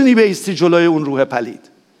نمیتونی بایستی جلوی اون روح پلید.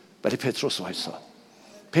 ولی پتروس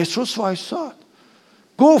وایساد،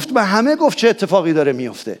 گفت به همه، گفت چه اتفاقی داره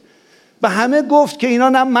میفته. به همه گفت که اینا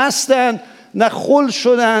نه مستن نه خل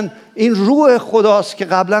شدن، این روح خداست که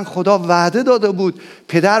قبلا خدا وعده داده بود،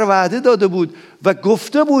 پدر وعده داده بود و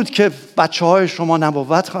گفته بود که بچه‌های شما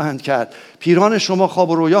نبوت خواهند کرد، پیران شما خواب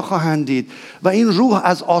و رویا خواهند دید و این روح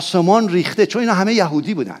از آسمان ریخته. چون اینا همه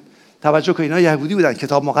یهودی بودن، توجه کن، اینا یهودی بودن،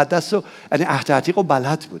 کتاب مقدس و یعنی عهد عتیق و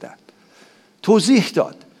بلد بودن. توضیح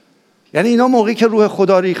داد، یعنی اینا موقعی که روح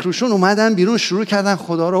خدا ریخت روشون اومدن بیرون، شروع کردن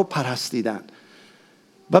خدا رو پرستیدن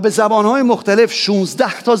و به زبان‌های مختلف،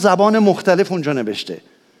 16 تا زبان مختلف اونجا نوشته.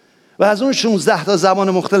 و از اون 16 تا زبان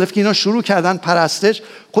مختلف که اینا شروع کردن پرستش،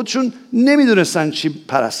 خودشون نمیدونستن چی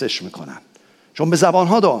پرستش میکنن چون به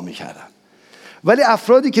زبان‌ها دعا میکردن. ولی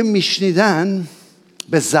افرادی که میشنیدن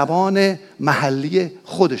به زبان محلی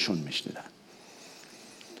خودشون میشنیدن.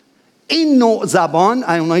 این نوع زبان،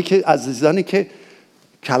 اونایی که عزیزانی که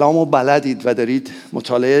کلامو بلدید و دارید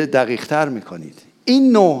مطالعه دقیق‌تر میکنید،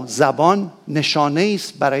 این نوع زبان نشانه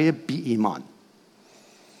است برای بی ایمان.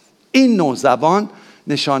 این نوع زبان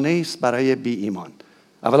نشانه است برای بی ایمان.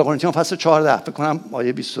 اول قرنتیان فصل 14 فکر کنم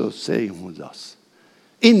آیه 23 است.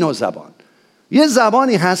 این نوع زبان یه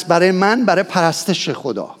زبانی هست برای من، برای پرستش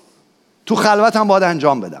خدا. تو خلوتم باید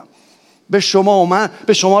انجام بدم. به شما و من،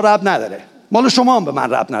 به شما ربط نداره، مال شما هم به من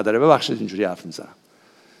ربط نداره. ببخشید اینجوری حرف میزنم.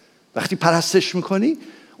 وقتی پرستش میکنی،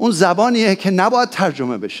 اون زبانیه که نباید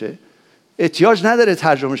ترجمه بشه، احتیاج نداره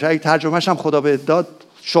ترجمه شه. اگه ترجمهش هم خدا به داد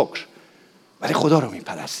شکر، ولی خدا رو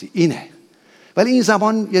میپرستی. اینه. ولی این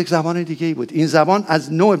زبان یک زبان دیگه ای بود. این زبان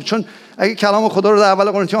از نوع، چون اگه کلام خدا رو در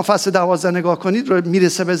اول قرنتیان فصل 12 نگاه کنید، رو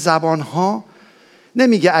میرسه به زبانها،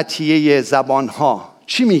 نمیگه عطیه زبانها.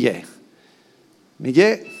 چی میگه؟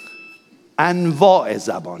 میگه انواع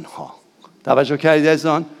زبانها. توجه کردید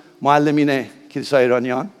عزیزان معلمین کلیسای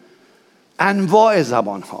ایرانیان؟ انواع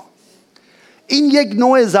زبانها. این یک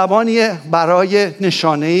نوع زبانیه برای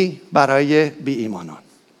نشانه‌ای برای بی ایمانان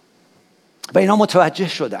و اینا متوجه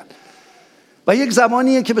شدن. و یک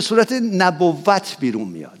زبانیه که به صورت نبوت بیرون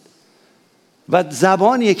میاد و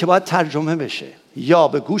زبانیه که باید ترجمه بشه. یا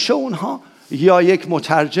به گوش اونها یا یک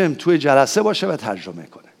مترجم توی جلسه باشه و ترجمه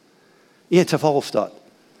کنه. این اتفاق افتاد.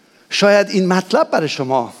 شاید این مطلب برای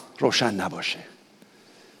شما روشن نباشه.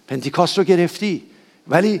 پنطیکاست رو گرفتی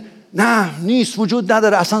ولی نه نیست، وجود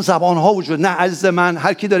نداره، اصلا زبانها وجود. نه عزیز من،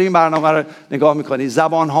 هر کی داره این برنامه رو نگاه میکنی،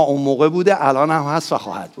 زبانها اون موقع بوده، الان هم هست و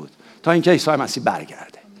خواهد بود تا اینکه عیسی مسیح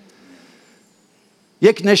برگرده.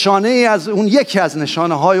 یک نشانه از اون، یکی از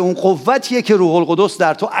نشانه های اون قوتیه که روح القدس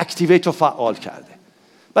در تو اکتیویت و فعال کرده.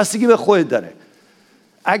 بستگی به خودت داره.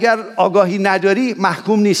 اگر آگاهی نداری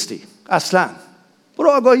محکوم نیستی اصلا. برو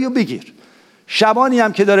آگاهی رو بگیر. شبانی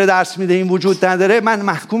هم که داره درس میده این وجود نداره، من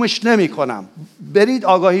محکومش نمی کنم. برید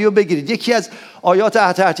آگاهی رو بگیرید. یکی از آیات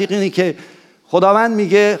عهد عتیق اینه که خداوند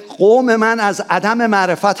میگه قوم من از عدم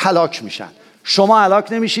معرفت هلاک میشن. شما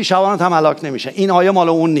هلاک نمیشی، شبانت هم هلاک نمیشن. این آیه مال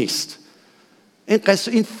اون نیست.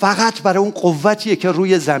 این فقط برای اون قوتیه که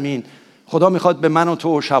روی زمین خدا میخواد به من و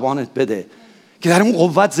تو و شبانت بده که در اون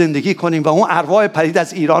قوت زندگی کنیم و اون ارواح پلید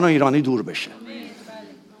از ایران و ایرانی دور بشه.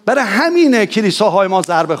 برای همینه کلیساهای ما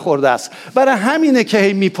ضربه خورده است. برای همینه که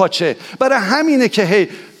هی میپاچه. برای همینه که هی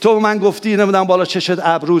تو من گفتی نمیدونم بالا چشت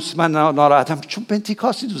ابروست من ناراحتم، چون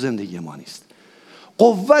پنطیکاستی تو زندگی ما نیست.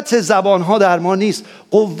 قوت زبانها در ما نیست.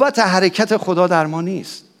 قوت حرکت خدا در ما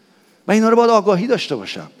نیست. و اینا رو باید آگاهی داشته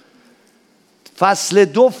باشم. فصل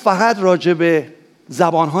 2 فقط راجع به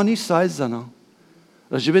زبانها نیست عزیزانا،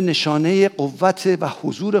 راجع به نشانه قوت و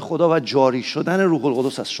حضور خدا و جاری شدن روح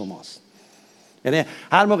القدس از شماست. یعنی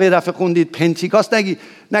هر موقع رفع خوندید پنطیکاست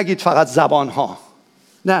نگید فقط زبانها.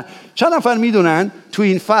 نه، چند نفر میدونن تو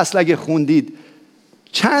این فصل اگه خوندید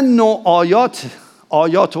چند نوع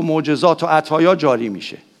آیات و معجزات و عطایا جاری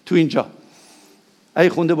میشه تو اینجا؟ اگه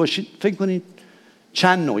خونده باشید فکر کنید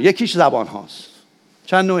چند نوع. یکیش زبان هاست.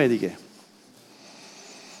 چند نوع دیگه؟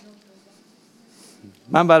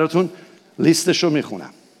 من براتون لیستشو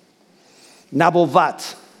میخونم.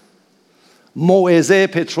 نبوت، موعظه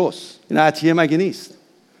پتروس، این عطیه مگه نیست؟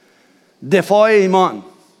 دفاع ایمان،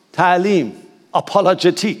 تعلیم،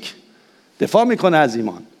 آپولوژتیک، دفاع میکنه از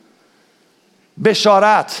ایمان.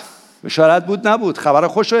 بشارت بود نبود، خبر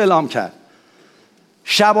خوش رو اعلام کرد.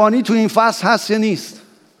 شبانی تو این فصل هست یا نیست؟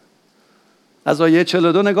 از آیه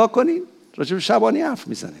 42 نگاه کنید، راجع به شبانی حرف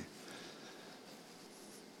میزنه.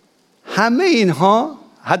 همه اینها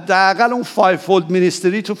حداقل اون 5-fold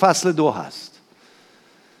ministry تو فصل 2 هست.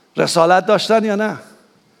 رسالت داشتن یا نه؟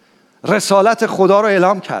 رسالت خدا رو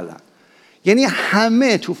اعلام کردن. یعنی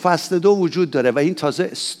همه تو فصل 2 وجود داره و این تازه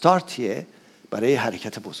استارتیه برای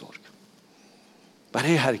حرکت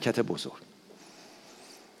بزرگ.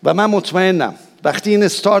 و من مطمئنم وقتی این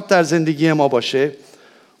استارت در زندگی ما باشه،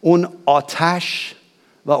 اون آتش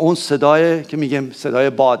و اون صدای که میگم صدای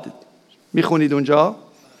باد، میخونید اونجا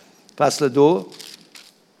فصل 2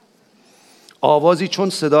 آوازی چون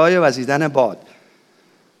صدای وزیدن باد.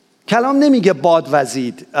 کلام نمیگه باد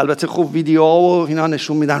وزید، البته خوب ویدیو و اینا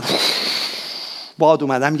نشون میدن باد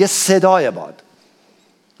اومدم، یه صدای باد.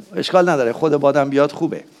 اشکال نداره خود بادم بیاد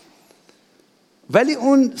خوبه، ولی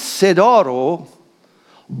اون صدا رو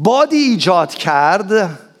بادی ایجاد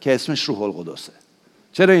کرد که اسمش روح القدسه.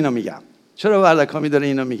 چرا اینو میگم؟ چرا بردکامی داره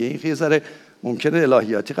اینو میگه؟ این یه ذره ممکنه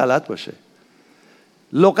الهیاتی غلط باشه.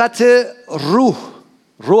 لغت روح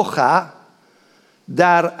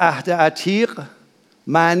در عهد عتیق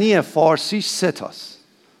معنی فارسیش 3 تاست.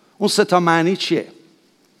 اون 3 تا معنی چیه؟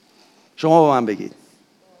 شما با من بگید.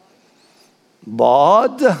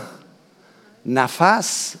 باد،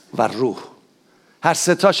 نفس و روح. هر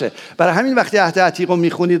 3 تاشه. برای همین وقتی عهد عتیق رو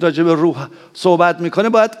میخونید راجع به روح صحبت میکنه،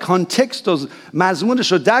 باید کانتکست و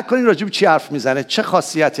مضمونش رو درک کنید راجع به چی حرف میزنه، چه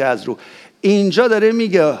خاصیتی از روح. اینجا داره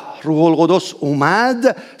میگه روح القدس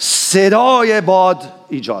اومد، صدای باد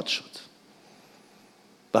ایجاد شد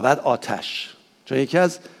و بعد آتش، چون یکی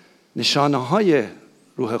از نشانه های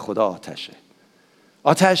روح خدا آتشه.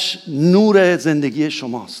 آتش نور زندگی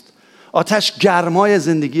شماست. آتش گرمای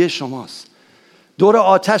زندگی شماست. دور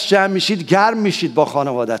آتش جمع میشید، گرم میشید با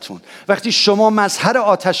خانوادتون. وقتی شما مظهر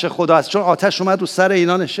آتش خدا هست، چون آتش اومد رو سر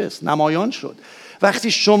اینا نشست، نمایان شد.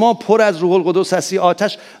 وقتی شما پر از روح القدس هستی،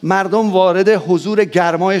 آتش، مردم وارد حضور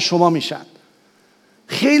گرمای شما میشن.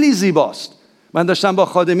 خیلی زیباست. من داشتم با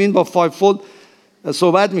خادمین با 5-fold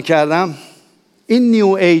صحبت میکردم. این نیو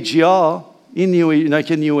ایجیا، اینا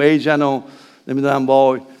که نیو ایجن و نمیدونم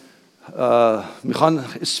با میخوان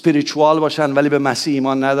اسپریچوال باشن ولی به مسیح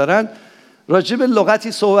ایمان ندارن، راجع به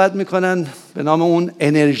لغتی صحبت میکنن به نام اون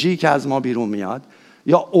انرژی که از ما بیرون میاد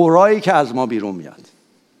یا اورایی که از ما بیرون میاد.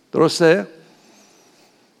 درسته؟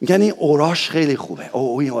 میگن این اوراش خیلی خوبه.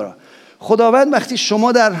 این اورا. خداوند وقتی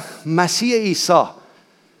شما در مسیح عیسی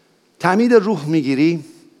تعمید روح میگیری،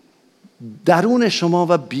 درون شما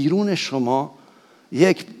و بیرون شما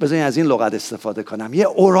بذارین از این لغت استفاده کنم، یه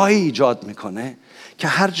اورایی ایجاد میکنه که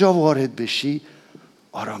هر جا وارد بشی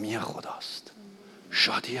آرامی خداست،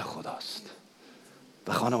 شادی خداست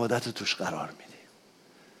و خانوادت توش قرار میدی.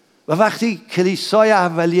 و وقتی کلیسای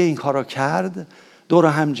اولیه این کارو کرد، دور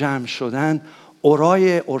هم جمع شدن،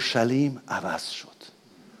 اورای اورشلیم عوض شد.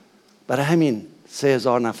 برای همین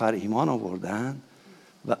 3000 نفر ایمان آوردن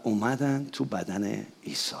و اومدن تو بدن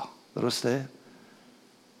عیسی. درسته؟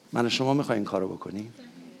 من و شما میخوایم این کارو بکنیم؟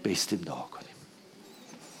 بیستیم دعا کنیم.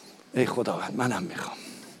 ای خداوند،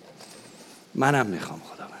 منم میخوام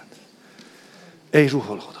خداوند. ای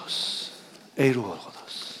روح القدس، ای روح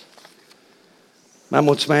القدس. من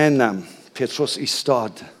مطمئنم پتروس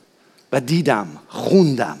ایستاد و دیدم،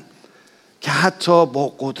 خوندم که حتی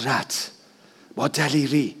با قدرت، با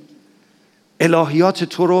دلیری الهیات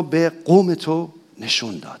تو رو به قوم تو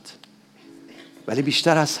نشون داد. ولی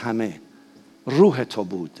بیشتر از همه روح تو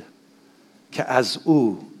بود که از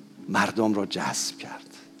او مردم رو جذب کرد.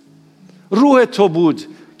 روح تو بود،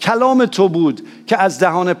 کلام تو بود که از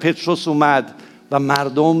دهان پتروس اومد و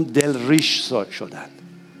مردم دلریش شدند.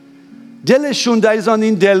 دلشون دایزان،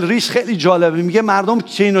 این دلریش خیلی جالبه. میگه مردم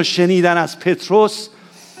که اینو شنیدن از پتروس،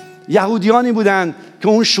 یهودیانی بودن که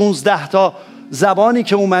اون 16 تا زبانی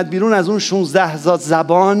که اومد بیرون، از اون 16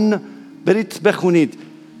 زبان برید بخونید،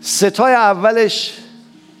 3 تای اولش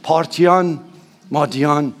پارتیان،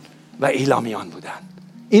 مادیان و ایلامیان بودن.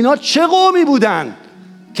 اینا چه قومی بودن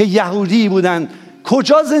که یهودی بودن؟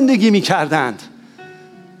 کجا زندگی میکردند؟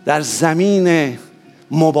 در زمین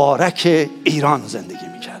مبارک ایران زندگی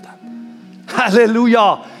میکردند.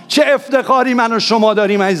 هللویا! چه افتخاری من و شما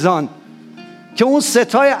داریم عزیزان که اون 3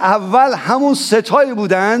 تای اول همون 3 تایی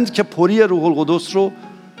بودند که پری روح القدس رو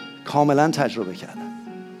کاملا تجربه کردن،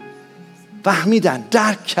 فهمیدن،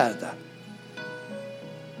 درک کردن.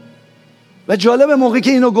 و جالب موقعی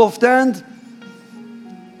که اینو گفتند،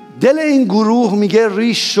 دل این گروه میگه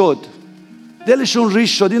ریش شد. دلشون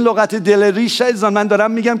ریش شد. این لغت دل ریش عزیزان، من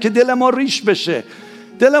دارم میگم که دل ما ریش بشه.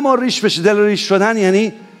 دل ما ریش بشه. دل ریش شدن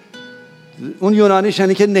یعنی اون یونانیش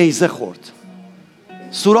یعنی که نیزه خورد،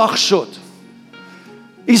 سوراخ شد.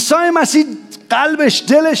 عیسی مسیح قلبش،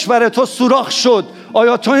 دلش برای تو سوراخ شد.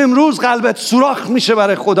 آیا تو امروز قلبت سوراخ میشه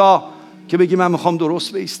برای خدا که بگی من میخوام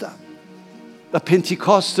درست بایستم و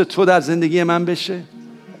پنطیکاست تو در زندگی من بشه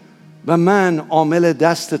و من عامل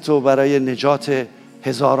دست تو برای نجات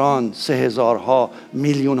هزاران، 3000 ها،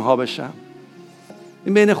 میلیون ها بشم؟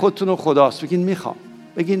 این بین خودتون و خداست.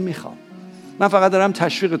 بگین میخوام. من فقط دارم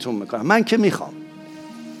تشویقتون میکنم. من که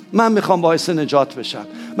من میخوام باعث نجات بشم.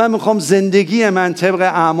 من میخوام زندگی من طبق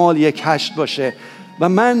اعمال 1:8 باشه و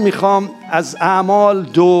من میخوام از اعمال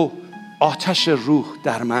 2 آتش روح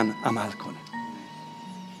در من عمل کنه.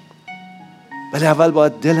 ولی اول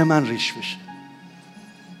باید دل من ریش بشه.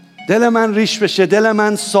 دل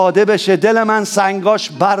من ساده بشه. دل من سنگاش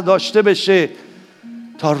برداشته بشه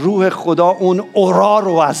تا روح خدا اون اورا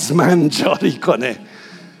رو از من جاری کنه،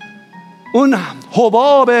 اون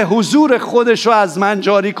حباب حضور خودش رو از من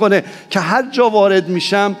جاری کنه که هر جا وارد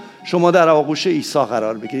میشم شما در آغوش عیسی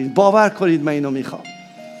قرار بگیرید. باور کنید من اینو میخوام.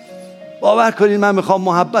 باور کنید من میخوام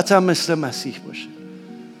محبتم مثل مسیح باشه.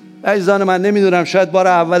 عزیزان من، نمیدونم شاید بار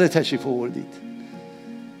اول تشریف آوردید.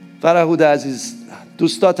 فرهود عزیز،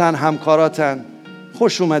 دوستاتن، همکاراتن،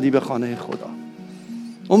 خوش اومدی به خانه خدا.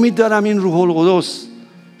 امید دارم این روح القدس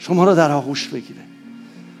شما رو در آغوش بگیره.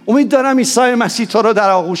 امید دارم عیسی مسیح تو رو در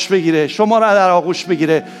آغوش بگیره، شما رو در آغوش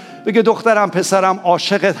بگیره، بگه دخترم، پسرم،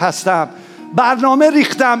 عاشقت هستم. برنامه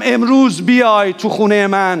ریختم امروز بیای تو خونه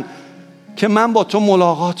من که من با تو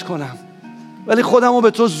ملاقات کنم، ولی خودم رو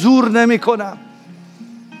به تو زور نمی کنم.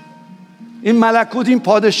 این ملکوت، این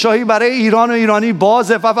پادشاهی برای ایران و ایرانی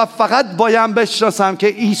بازه و فقط باید بشناسم که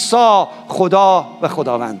عیسی خدا و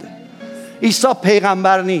خداونده. عیسی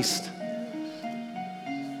پیغمبر نیست.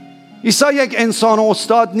 عیسی یک انسان و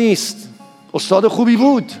استاد نیست. استاد خوبی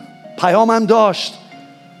بود، پیامم داشت.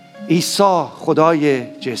 عیسی خدای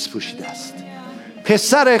جسم پوشیده است.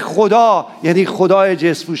 پسر خدا یعنی خدای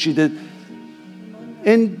جسم پوشیده.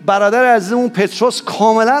 این برادر عزیزمون پتروس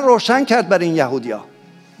کاملا روشن کرد برای این یهودیا.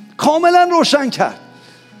 کاملا روشن کرد.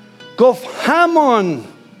 گفت همان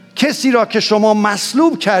کسی را که شما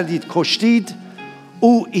مصلوب کردید، کشتید،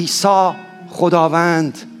 او عیسی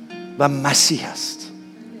خداوند و مسیح است.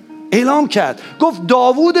 اعلام کرد. گفت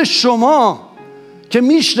داوود شما که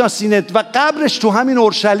میشناسینت و قبرش تو همین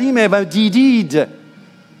اورشلیمه و دیدید،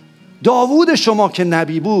 داوود شما که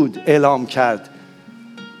نبی بود اعلام کرد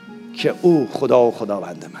که او خدا و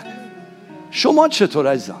خداوند منه. شما چطور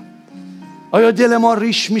عزیزان؟ آیا دل ما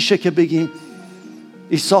ریش میشه که بگیم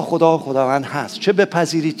عیسی خدا و خداوند هست؟ چه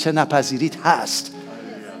بپذیرید چه نپذیرید هست.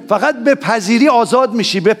 فقط به پذیری آزاد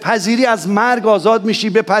میشی، به پذیری از مرگ آزاد میشی،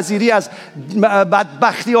 به پذیری از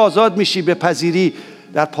بدبختی آزاد میشی، به پذیری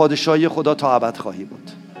در پادشاهی خدا تا ابد خواهی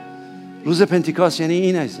بود. روز پنطیکاست یعنی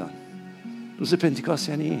این عزیزان. روز پنطیکاست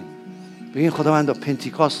یعنی این. بگین خداوندا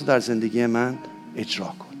پنطیکاست رو در زندگی من اجرا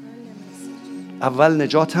کن. اول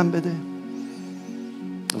نجاتم بده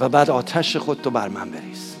و بعد آتش خودتو بر من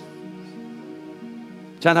بریز.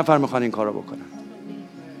 چند نفر میخوان این کارو بکنن؟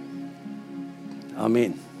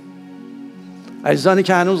 آمین. عزیزانی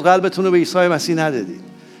که هنوز قلبتون رو به عیسی مسیح ندادید،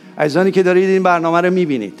 عزیزانی که دارید این برنامه رو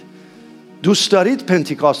میبینید، دوست دارید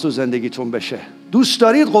پنطیکاست تو زندگیتون بشه، دوست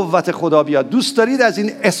دارید قوت خدا بیاد، دوست دارید از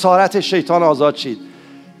این اسارت شیطان آزاد شید،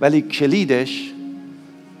 ولی کلیدش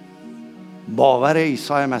باور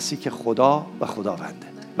عیسی مسیح که خدا و خداونده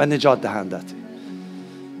و نجات دهندته.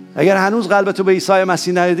 اگر هنوز قلبتو به عیسی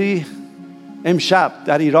مسیح ندادی، امشب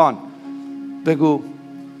در ایران بگو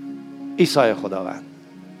عیسی خداوند،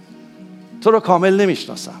 تو رو کامل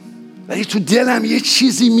نمیشناسم ولی تو دلم یه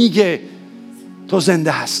چیزی میگه تو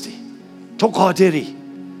زنده هستی، تو قادری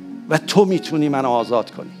و تو میتونی منو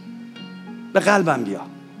آزاد کنی. به قلبم بیا.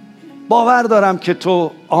 باور دارم که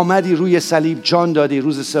تو آمدی روی صلیب جان دادی،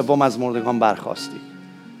 روز سوم از مردگان برخاستی.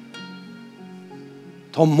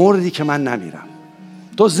 تو مردی که من نمیرم،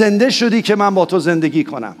 تو زنده شدی که من با تو زندگی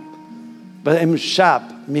کنم. و امشب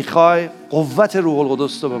میخوای قوت روح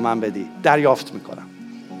القدس رو به من بدی. دریافت میکنم.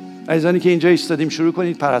 عزیزانی که اینجا ایستادیم شروع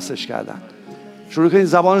کنید پرستش کردن، شروع کنید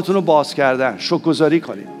زبانتون رو باز کردن، شکرگزاری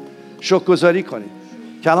کنید، شکرگزاری کنید.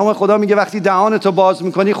 کلام خدا میگه وقتی دهانتو باز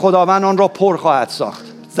میکنی خداوند آن را پر خواهد ساخت.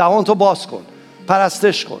 زبانتو باز کن،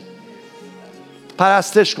 پرستش کن،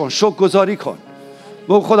 پرستش کن، شکرگزاری کن.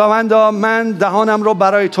 بگو خداوندا من دهانم رو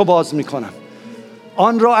برای تو باز میکنم،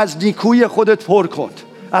 آن را از نیکویی خودت پر کن،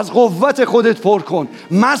 از قوت خودت پر کن،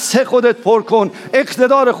 مسح خودت پر کن،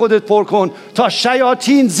 اقتدار خودت پر کن تا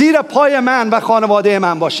شیاطین زیر پای من و خانواده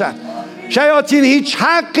من باشن. شیاطین هیچ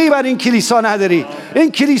حقی بر این کلیسا نداری.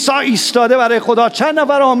 این کلیسا ایستاده برای خدا. چند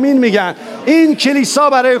نفر آمین میگن؟ این کلیسا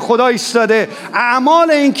برای خدا ایستاده.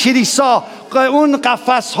 اعمال این کلیسا اون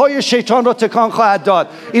قفس‌های شیطان رو تکان خواهد داد.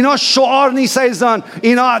 اینا شعار نیست عزیزان،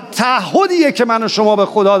 اینا تعهدیه که من و شما به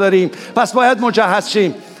خدا داریم. پس باید مجهز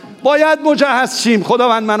شیم، باید مجهز شیم.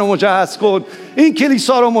 خداوند منو مجهز کن، این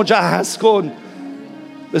کلیسا رو مجهز کن.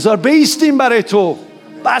 بذار بیستیم برای تو.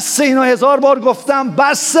 بس اینو 1000 بار گفتم،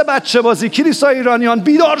 بس بچه بازی. کلیسای ایرانیان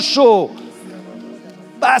بیدار شو.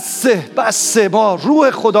 بس ما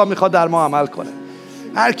روح خدا میخواد در ما عمل کنه.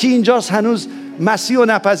 هر کی اینجاست هنوز مسیح رو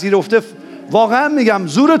نپذیرفته، واقعا میگم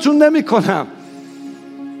زورتون نمی کنم،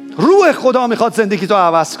 روح خدا میخواد زندگی تو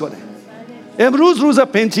عوض کنه. امروز روز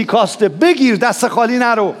پنطیکاسته، بگیر، دست خالی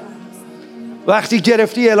نرو. وقتی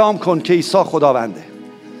گرفتی اعلام کن که عیسی خداونده.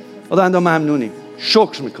 خداوندا ممنونیم،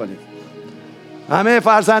 شکر میکنیم. همه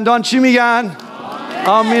فرزندان چی میگن؟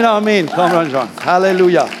 آمین آمین. کامران جان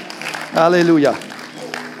هللویا هللویا.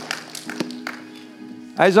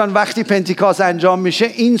 عزیزان وقتی پنطیکاست انجام میشه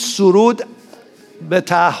این سرود به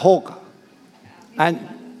تحقق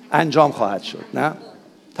انجام خواهد شد. نه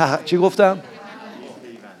چی گفتم؟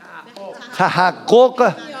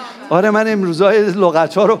 تحقق. آره من امروزای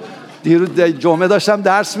لغت‌ها رو دیروز جمعه داشتم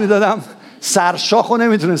درس میدادم، سرشاخو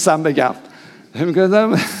نمیتونستم بگم،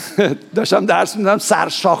 داشتم درس میدادم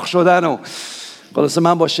سرشاخ شدن و خلاصه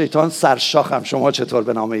من با شیطان سرشاخم. شما چطور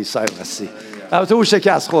به نام عیسی مسیح؟ البته اون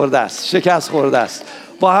شکست خورده است.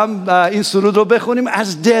 با هم این سرود رو بخونیم،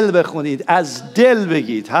 از دل بخونید، از دل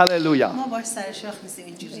بگید هللویا. ما باش سرشاخ نیستیم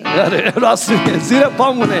اینجوری. راست میگه، زیر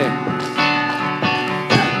پامونه.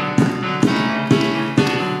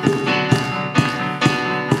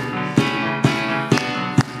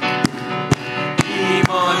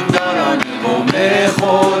 ایمانداران قوم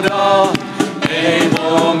خدا، ای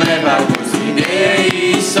قوم برگزیده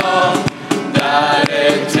عیسی، در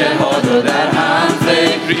اتحاد و در هم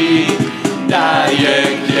فکری، در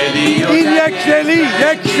یک دلی و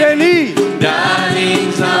یک دلی در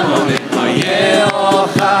این زمانهای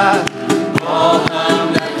آخر، با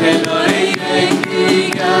هم در کنار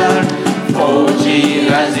یکدیگر فوجی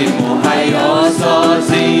رزیم و حیا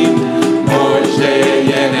سازیم،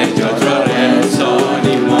 مژده نجات را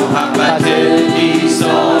رسانیم، محبت عیسی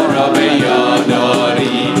را به یاد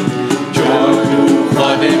داریم، چون او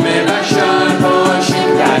خادم بشر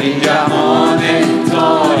باشیم در این جهان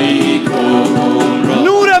تاریک و گمراه،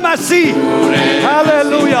 نور مسیح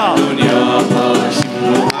هللویا دنیا باشیم،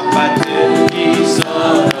 محبت عیسی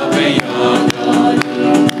را به یاد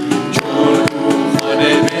داریم، چون او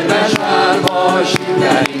خادم بشر باشیم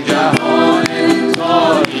در این جهان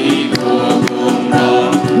تاریک و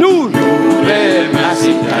گمراه، نور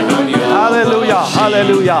مسیح در دنیا هللویا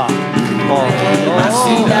هللویا.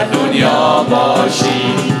 مسیح در دنیا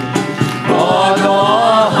باشی، با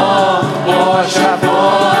دعاها با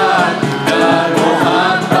شفاعت در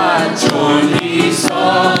محبت چون عیسی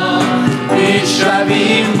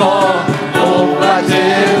پیشرویم، با قوت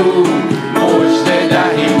او مژده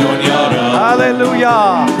دهیم دنیا را.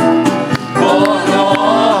 هللویا. با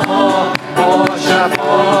دعاها با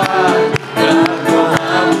شفاعت در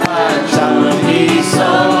محبت چون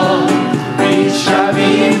عیسی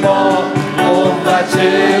پیشرویم، با قوت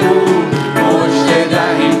او مژده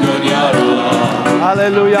دهیم دنیا را.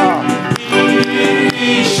 هللویا.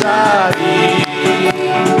 پیشرویم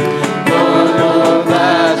با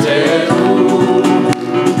قوت او،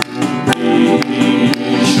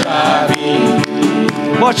 پیشرویم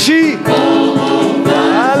با چی؟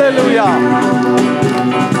 هللویا.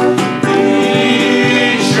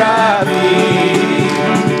 پیشرویم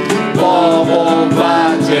با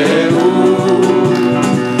قوت او،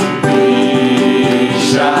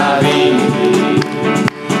 پیشرویم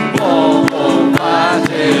با قوت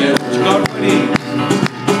او. چکار کنیم؟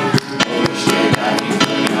 مژده دهیم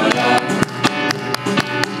دنیا را،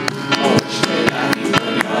 مژده دهیم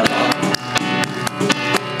دنیا را،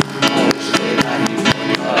 مژده دهیم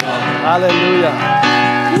دنیا را، هللویا.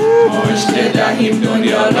 مژده دهیم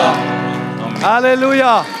دنیا را.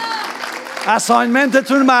 هللویا.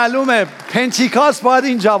 اساینمنتتون معلومه. پنطیکاست باید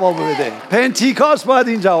این جواب بده. پنطیکاست باید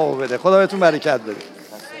این جواب بده. خدا بهتون برکت بده.